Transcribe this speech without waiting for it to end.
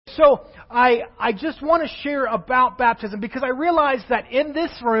So I just want to share about baptism because I realize that in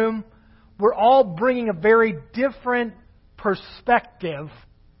this room, we're all bringing a very different perspective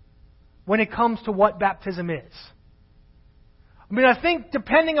when it comes to what baptism is. I mean, I think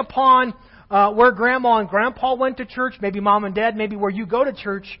depending upon where Grandma and Grandpa went to church, maybe Mom and Dad, maybe where you go to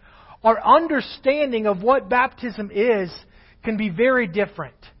church, our understanding of what baptism is can be very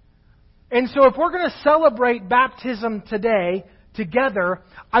different. And so if we're going to celebrate baptism today together,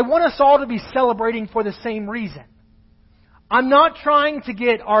 I want us all to be celebrating for the same reason. I'm not trying to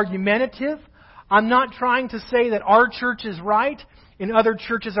get argumentative. I'm not trying to say that our church is right and other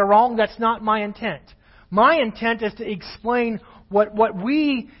churches are wrong. That's not my intent. My intent is to explain what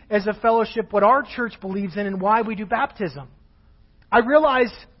we as a fellowship, what our church believes in and why we do baptism. I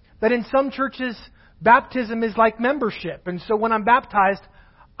realize that in some churches, baptism is like membership. And so when I'm baptized,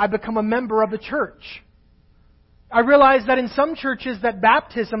 I become a member of the church. I realize that in some churches that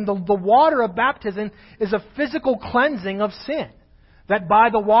baptism, the water of baptism is a physical cleansing of sin. That by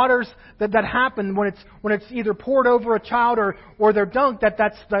the waters that happen when it's either poured over a child or they're dunked,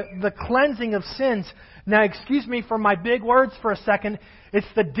 that's the cleansing of sins. Now, excuse me for my big words for a second. It's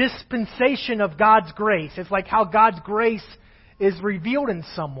the dispensation of God's grace. It's like how God's grace is revealed in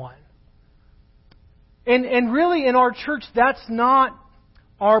someone. And really in our church, that's not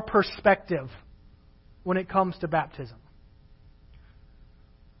our perspective when it comes to baptism.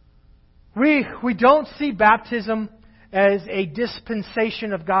 We don't see baptism as a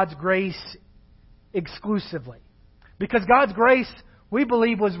dispensation of God's grace exclusively. Because God's grace, we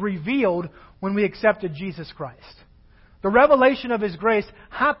believe, was revealed when we accepted Jesus Christ. The revelation of His grace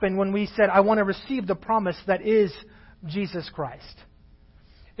happened when we said, I want to receive the promise that is Jesus Christ.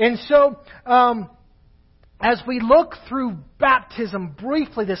 And so, as we look through baptism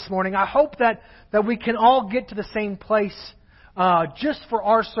briefly this morning, I hope that we can all get to the same place just for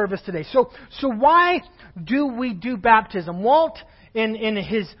our service today. So why do we do baptism? Walt, in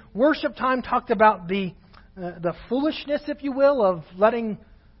his worship time, talked about the foolishness, if you will, of letting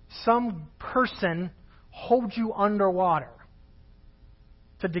some person hold you underwater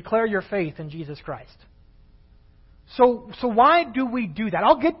to declare your faith in Jesus Christ. So why do we do that?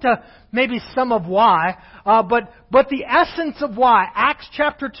 I'll get to maybe some of why, but the essence of why. Acts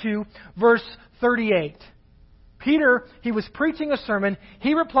chapter 2, verse 38. Peter, he was preaching a sermon.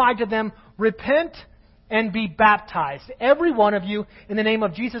 He replied to them, repent and be baptized, every one of you, in the name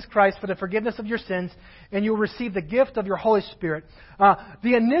of Jesus Christ for the forgiveness of your sins, and you'll receive the gift of your Holy Spirit.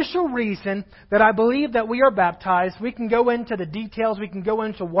 The initial reason that I believe that we are baptized, we can go into the details, we can go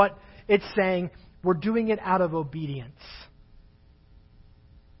into what it's saying. We're doing it out of obedience.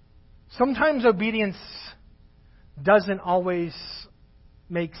 Sometimes obedience doesn't always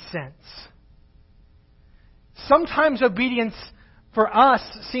make sense. Sometimes obedience for us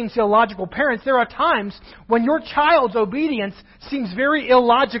seems illogical. Parents, there are times when your child's obedience seems very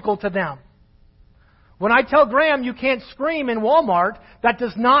illogical to them. When I tell Graham you can't scream in Walmart, that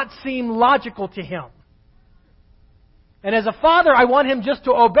does not seem logical to him. And as a father, I want him just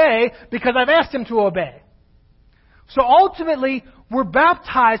to obey because I've asked him to obey. So ultimately, we're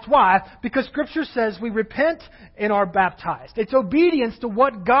baptized. Why? Because Scripture says we repent and are baptized. It's obedience to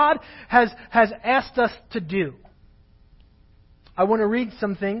what God has asked us to do. I want to read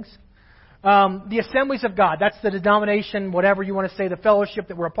some things. The Assemblies of God, that's the denomination, whatever you want to say, the fellowship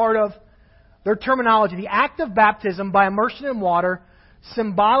that we're a part of. Their terminology, the act of baptism by immersion in water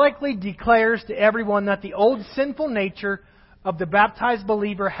symbolically declares to everyone that the old sinful nature of the baptized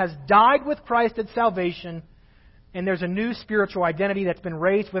believer has died with Christ at salvation, and there's a new spiritual identity that's been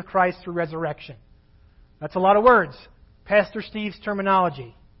raised with Christ through resurrection. That's a lot of words. Pastor Steve's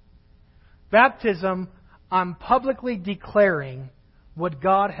terminology. Baptism, I'm publicly declaring what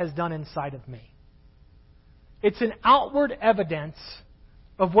God has done inside of me. It's an outward evidence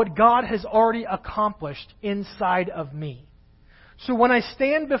of what God has already accomplished inside of me. So when I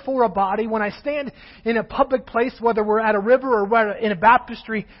stand before a body, when I stand in a public place, whether we're at a river or we're in a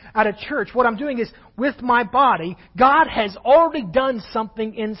baptistry at a church, what I'm doing is, with my body, God has already done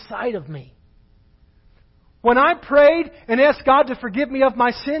something inside of me. When I prayed and asked God to forgive me of my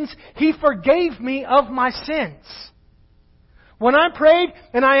sins, He forgave me of my sins. When I prayed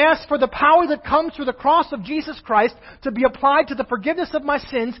and I asked for the power that comes through the cross of Jesus Christ to be applied to the forgiveness of my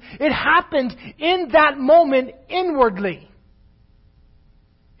sins, it happened in that moment inwardly.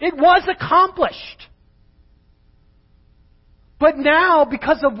 It was accomplished. But now,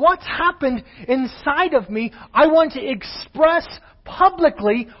 because of what's happened inside of me, I want to express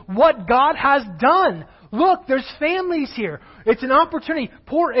publicly what God has done. Look, there's families here. It's an opportunity.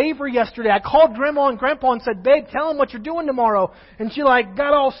 Poor Avery yesterday. I called Grandma and Grandpa and said, babe, tell them what you're doing tomorrow. And she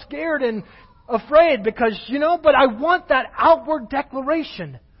got all scared and afraid because, but I want that outward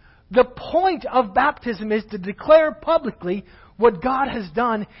declaration. The point of baptism is to declare publicly what God has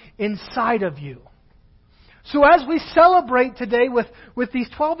done inside of you. So as we celebrate today with these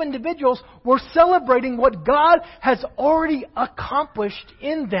 12 individuals, we're celebrating what God has already accomplished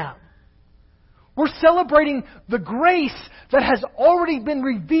in them. We're celebrating the grace that has already been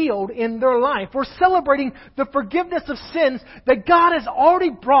revealed in their life. We're celebrating the forgiveness of sins that God has already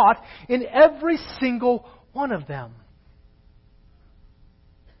brought in every single one of them.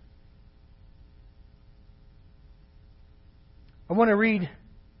 I want to read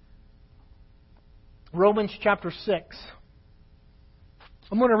Romans chapter 6.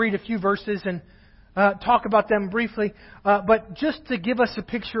 I'm going to read a few verses and talk about them briefly, but just to give us a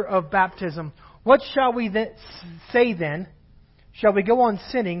picture of baptism. What shall we say then? Shall we go on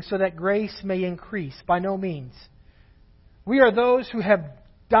sinning so that grace may increase? By no means. We are those who have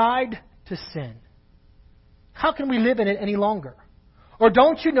died to sin. How can we live in it any longer? Or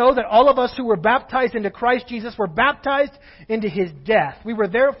don't you know that all of us who were baptized into Christ Jesus were baptized into His death? We were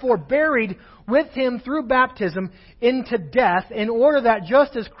therefore buried with Him through baptism into death, in order that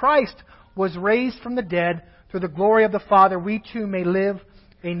just as Christ was raised from the dead through the glory of the Father, we too may live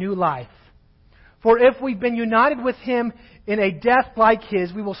a new life. For if we've been united with Him in a death like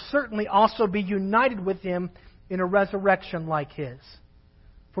His, we will certainly also be united with Him in a resurrection like His.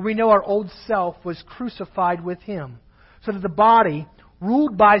 For we know our old self was crucified with Him, so that the body,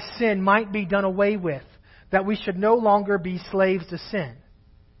 ruled by sin, might be done away with, that we should no longer be slaves to sin.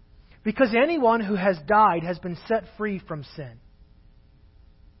 Because anyone who has died has been set free from sin.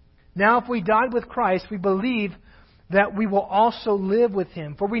 Now if we died with Christ, we believe that we will also live with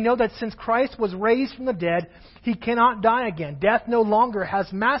Him. For we know that since Christ was raised from the dead, He cannot die again. Death no longer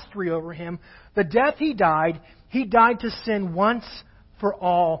has mastery over Him. The death He died to sin once for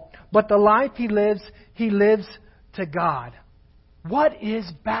all. But the life He lives to God. What is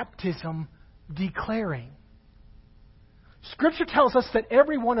baptism declaring? Scripture tells us that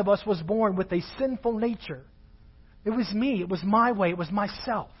every one of us was born with a sinful nature. It was me. It was my way. It was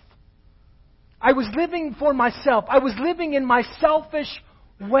myself. I was living for myself. I was living in my selfish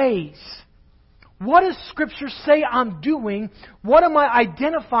ways. What does Scripture say I'm doing? What am I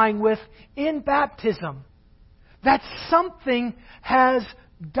identifying with in baptism? That something has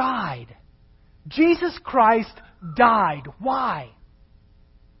died. Jesus Christ died. Why?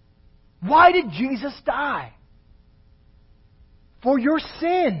 Why did Jesus die? For your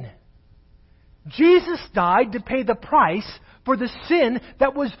sin. Jesus died to pay the price for the sin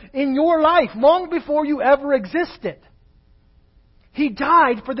that was in your life long before you ever existed. He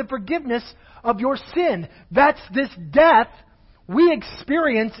died for the forgiveness of your sin. That's this death. We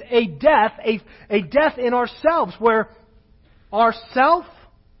experience a death in ourselves where our self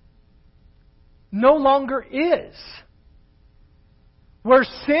no longer is. Where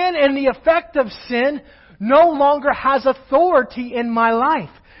sin and the effect of sin no longer has authority in my life.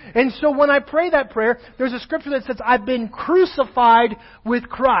 And so when I pray that prayer, there's a scripture that says, I've been crucified with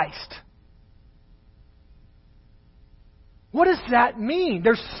Christ. What does that mean?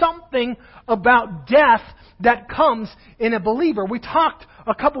 There's something about death that comes in a believer. We talked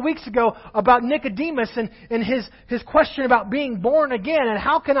a couple weeks ago about Nicodemus and his question about being born again and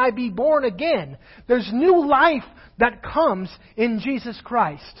how can I be born again? There's new life that comes in Jesus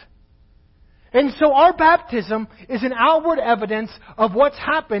Christ. And so our baptism is an outward evidence of what's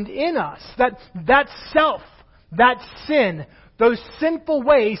happened in us. That self, that sin, those sinful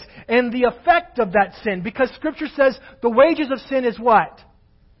ways, and the effect of that sin. Because Scripture says the wages of sin is what?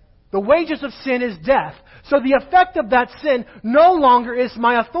 The wages of sin is death. So the effect of that sin no longer is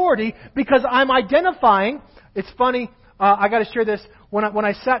my authority because I'm identifying. It's funny, I got to share this. When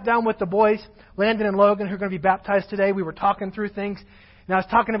I sat down with the boys, Landon and Logan, who are going to be baptized today, we were talking through things. And I was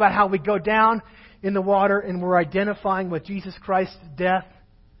talking about how we go down in the water and we're identifying with Jesus Christ's death.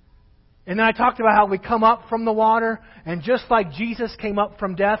 And then I talked about how we come up from the water, and just like Jesus came up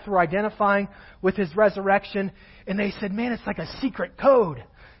from death, we're identifying with His resurrection. And they said, man, it's like a secret code.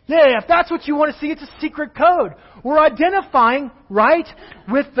 Yeah, if that's what you want to see, it's a secret code. We're identifying, right,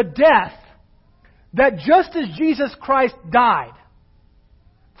 with the death that just as Jesus Christ died.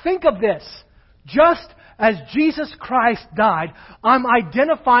 Think of this. Just as Jesus Christ died, I'm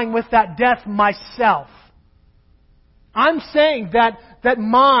identifying with that death myself. I'm saying that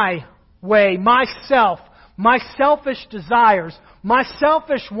my way, myself, my selfish desires, my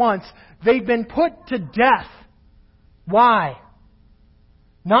selfish wants, they've been put to death. Why?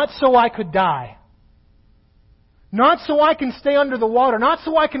 Not so I could die. Not so I can stay under the water, not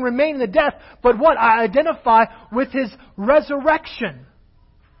so I can remain in the death, but what? I identify with His resurrection.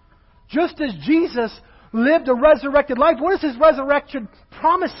 Just as Jesus lived a resurrected life, what does His resurrection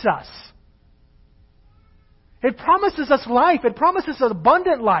promise us? It promises us life. It promises us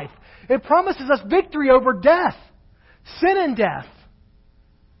abundant life. It promises us victory over death, sin and death.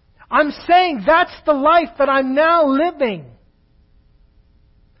 I'm saying that's the life that I'm now living.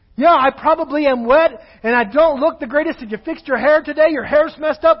 Yeah, I probably am wet and I don't look the greatest. If you fixed your hair today, your hair's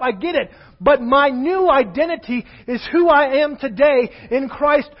messed up, I get it. But my new identity is who I am today in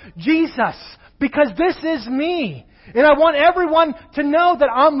Christ Jesus. Because this is me. And I want everyone to know that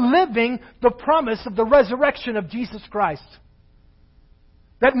I'm living the promise of the resurrection of Jesus Christ.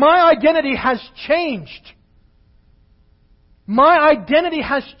 That my identity has changed. My identity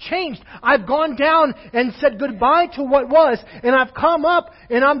has changed. I've gone down and said goodbye to what was, and I've come up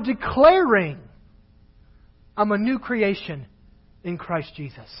and I'm declaring I'm a new creation in Christ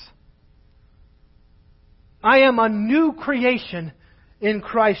Jesus. I am a new creation in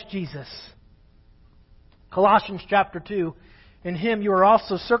Christ Jesus. Colossians chapter 2, in Him you are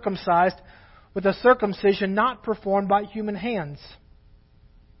also circumcised with a circumcision not performed by human hands.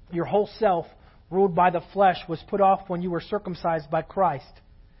 Your whole self, ruled by the flesh, was put off when you were circumcised by Christ,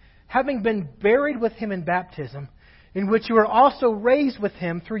 having been buried with Him in baptism, in which you were also raised with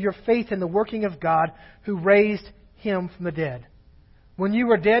Him through your faith in the working of God, who raised Him from the dead. When you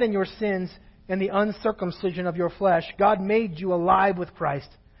were dead in your sins and the uncircumcision of your flesh, God made you alive with Christ.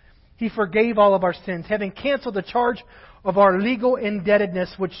 He forgave all of our sins, having canceled the charge of our legal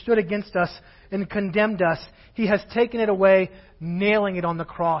indebtedness which stood against us and condemned us. He has taken it away, nailing it on the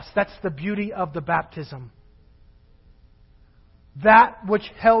cross. That's the beauty of the baptism. That which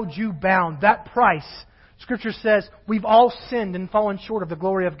held you bound, that price, Scripture says, we've all sinned and fallen short of the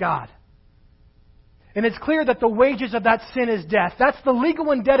glory of God. And it's clear that the wages of that sin is death. That's the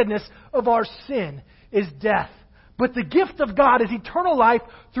legal indebtedness of our sin, is death. But the gift of God is eternal life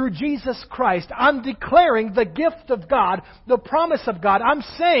through Jesus Christ. I'm declaring the gift of God, the promise of God. I'm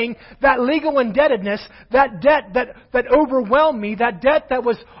saying that legal indebtedness, that debt that overwhelmed me, that debt that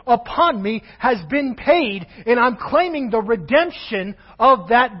was upon me has been paid, and I'm claiming the redemption of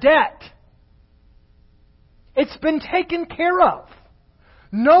that debt. It's been taken care of.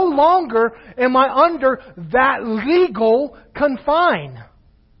 No longer am I under that legal confine.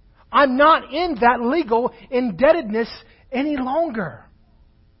 I'm not in that legal indebtedness any longer.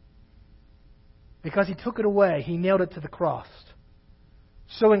 Because He took it away. He nailed it to the cross.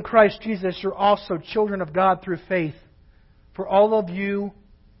 So in Christ Jesus, you're also children of God through faith. For all of you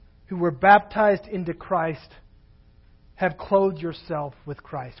who were baptized into Christ have clothed yourself with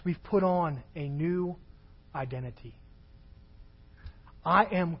Christ. We've put on a new identity. I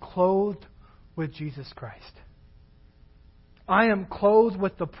am clothed with Jesus Christ. I am clothed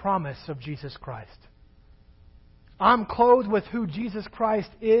with the promise of Jesus Christ. I'm clothed with who Jesus Christ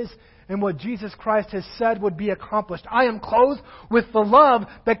is and what Jesus Christ has said would be accomplished. I am clothed with the love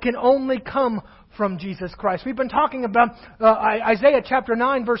that can only come from Jesus Christ. We've been talking about Isaiah chapter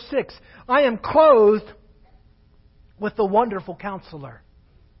 9, verse 6. I am clothed with the wonderful Counselor.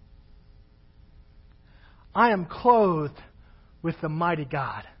 I am clothed with the mighty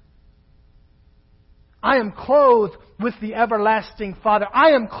God. I am clothed with the everlasting Father.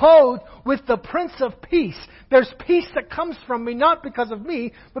 I am clothed with the Prince of Peace. There's peace that comes from me, not because of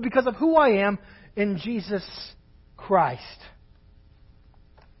me, but because of who I am in Jesus Christ.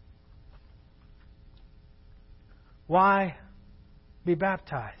 Why be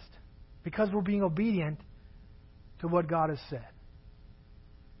baptized? Because we're being obedient to what God has said.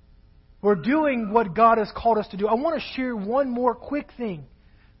 We're doing what God has called us to do. I want to share one more quick thing.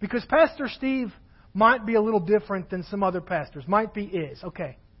 Because Pastor Steve might be a little different than some other pastors. Might be, is.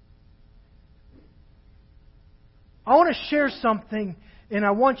 Okay. I want to share something, and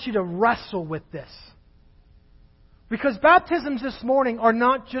I want you to wrestle with this. Because baptisms this morning are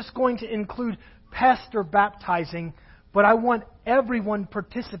not just going to include pastor baptizing, but I want everyone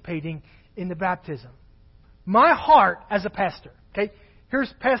participating in the baptism. My heart as a pastor, okay?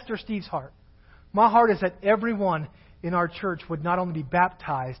 Here's Pastor Steve's heart. My heart is that everyone in our church would not only be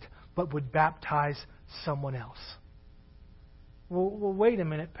baptized, but would baptize someone else. Well, wait a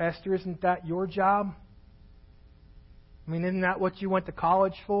minute, Pastor. Isn't that your job? I mean, isn't that what you went to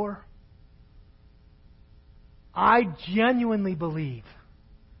college for? I genuinely believe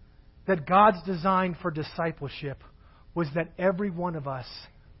that God's design for discipleship was that every one of us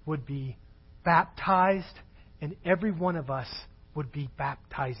would be baptized and every one of us would be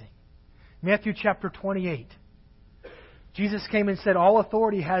baptizing. Matthew chapter 28. Jesus came and said, all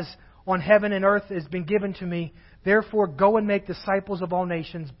authority on heaven and earth has been given to me. Therefore, go and make disciples of all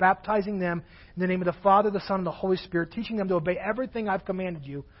nations, baptizing them in the name of the Father, the Son, and the Holy Spirit, teaching them to obey everything I've commanded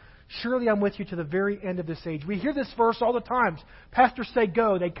you. Surely I'm with you to the very end of this age. We hear this verse all the time. Pastors say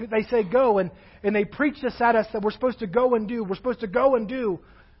go. They say go, and they preach this at us that we're supposed to go and do. We're supposed to go and do.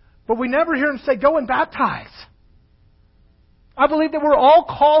 But we never hear them say go and baptize. I believe that we're all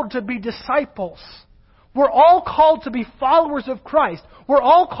called to be disciples. We're all called to be followers of Christ. We're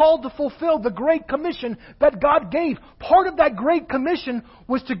all called to fulfill the Great Commission that God gave. Part of that Great Commission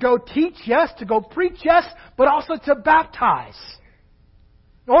was to go teach, yes, to go preach, yes, but also to baptize.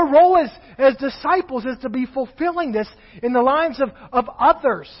 Our role as disciples is to be fulfilling this in the lives of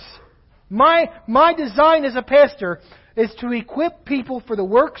others. My design as a pastor is to equip people for the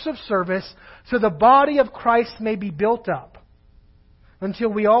works of service so the body of Christ may be built up until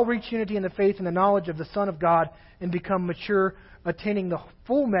we all reach unity in the faith and the knowledge of the Son of God and become mature, attaining the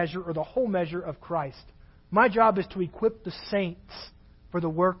full measure or the whole measure of Christ. My job is to equip the saints for the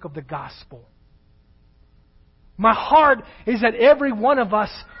work of the gospel. My heart is that every one of us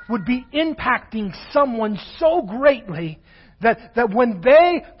would be impacting someone so greatly that when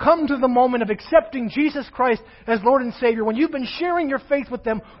they come to the moment of accepting Jesus Christ as Lord and Savior, when you've been sharing your faith with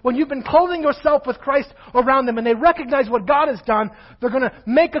them, when you've been clothing yourself with Christ around them, and they recognize what God has done, they're going to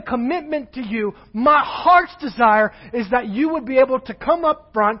make a commitment to you. My heart's desire is that you would be able to come up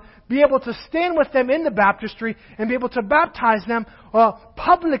front, be able to stand with them in the baptistry, and be able to baptize them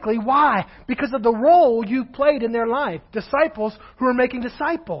publicly. Why? Because of the role you played in their life. Disciples who are making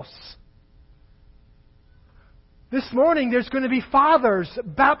disciples. This morning, there's going to be fathers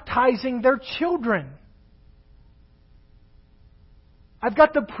baptizing their children. I've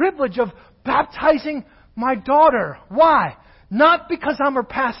got the privilege of baptizing my daughter. Why? Not because I'm her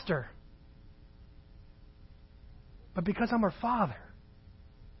pastor, but because I'm her father.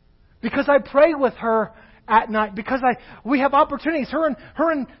 Because I pray with her at night. Because we have opportunities. Her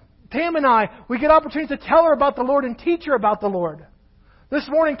and Tam and I, we get opportunities to tell her about the Lord and teach her about the Lord. This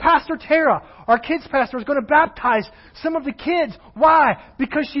morning, Pastor Tara, our kids pastor, is going to baptize some of the kids. Why?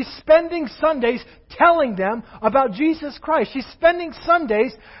 Because she's spending Sundays telling them about Jesus Christ. She's spending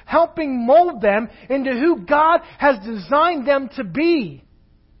Sundays helping mold them into who God has designed them to be.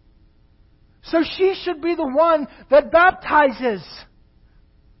 So she should be the one that baptizes.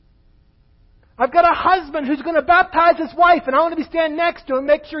 I've got a husband who's going to baptize his wife, and I want to be standing next to him,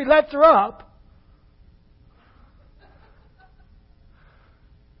 make sure he lets her up.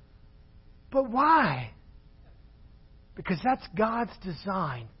 But why? Because that's God's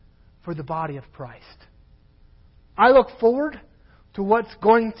design for the body of Christ. I look forward to what's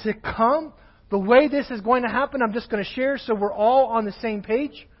going to come. The way this is going to happen, I'm just going to share so we're all on the same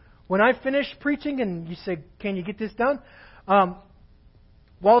page. When I finish preaching and you say, can you get this done?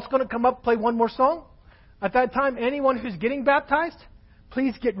 Walt's going to come up, play one more song. At that time, anyone who's getting baptized,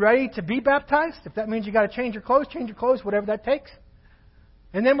 please get ready to be baptized. If that means you got to change your clothes, whatever that takes.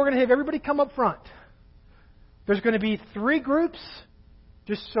 And then we're going to have everybody come up front. There's going to be 3 groups,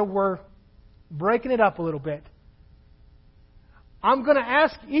 just so we're breaking it up a little bit. I'm going to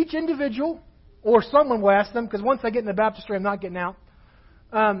ask each individual, or someone will ask them, because once I get in the baptistry, I'm not getting out,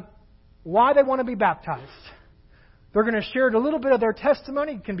 why they want to be baptized. They're going to share a little bit of their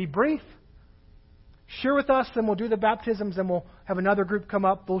testimony. It can be brief. Share with us, and we'll do the baptisms, and we'll have another group come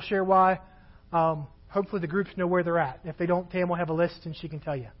up. They'll share why. Hopefully the groups know where they're at. If they don't, Tam will have a list and she can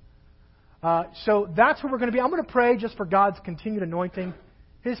tell you. So that's where we're going to be. I'm going to pray just for God's continued anointing.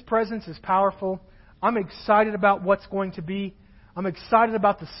 His presence is powerful. I'm excited about what's going to be. I'm excited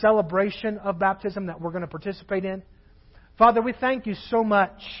about the celebration of baptism that we're going to participate in. Father, we thank you so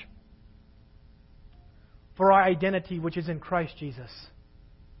much for our identity, which is in Christ Jesus.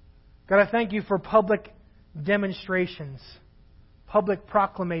 God, I thank you for public demonstrations, public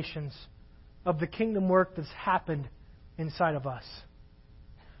proclamations of the kingdom work that's happened inside of us.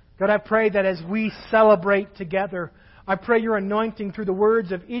 God, I pray that as we celebrate together, I pray your anointing through the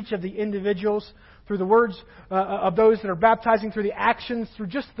words of each of the individuals, through the words of those that are baptizing, through the actions, through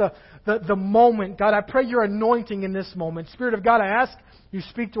just the moment. God, I pray your anointing in this moment. Spirit of God, I ask you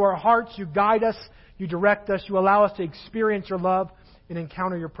speak to our hearts, you guide us, you direct us, you allow us to experience your love and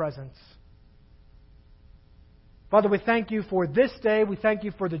encounter your presence. Father, we thank you for this day. We thank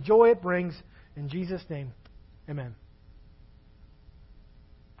you for the joy it brings. In Jesus' name, amen.